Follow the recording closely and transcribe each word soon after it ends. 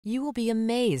You will be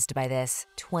amazed by this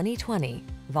 2020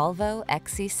 Volvo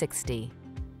XC60.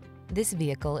 This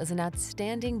vehicle is an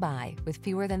outstanding buy with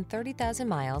fewer than 30,000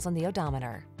 miles on the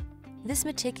odometer. This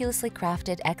meticulously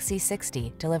crafted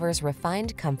XC60 delivers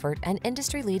refined comfort and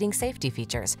industry-leading safety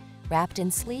features wrapped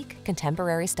in sleek,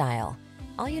 contemporary style.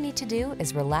 All you need to do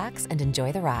is relax and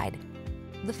enjoy the ride.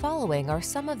 The following are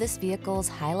some of this vehicle's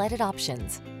highlighted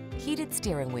options: heated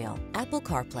steering wheel, Apple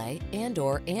CarPlay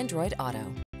and/or Android Auto,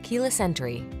 keyless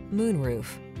entry,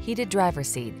 moonroof, heated driver's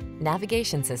seat,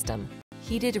 navigation system,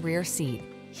 heated rear seat,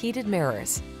 heated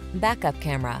mirrors, backup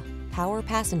camera, power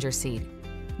passenger seat.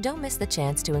 Don't miss the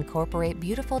chance to incorporate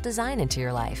beautiful design into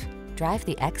your life. Drive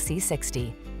the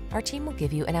XC60. Our team will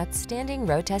give you an outstanding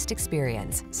road test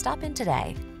experience. Stop in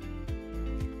today.